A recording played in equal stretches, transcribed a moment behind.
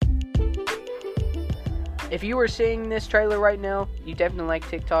If you are seeing this trailer right now, you definitely like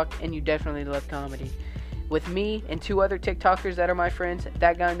TikTok and you definitely love comedy. With me and 2 other TikTokers that are my friends,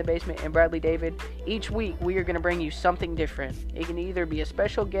 That Guy in the Basement and Bradley David, each week we are going to bring you something different. It can either be a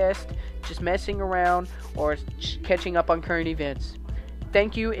special guest, just messing around, or catching up on current events.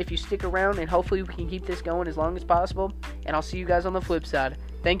 Thank you if you stick around, and hopefully we can keep this going as long as possible, and I'll see you guys on the flip side.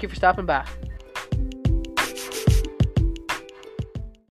 Thank you for stopping by.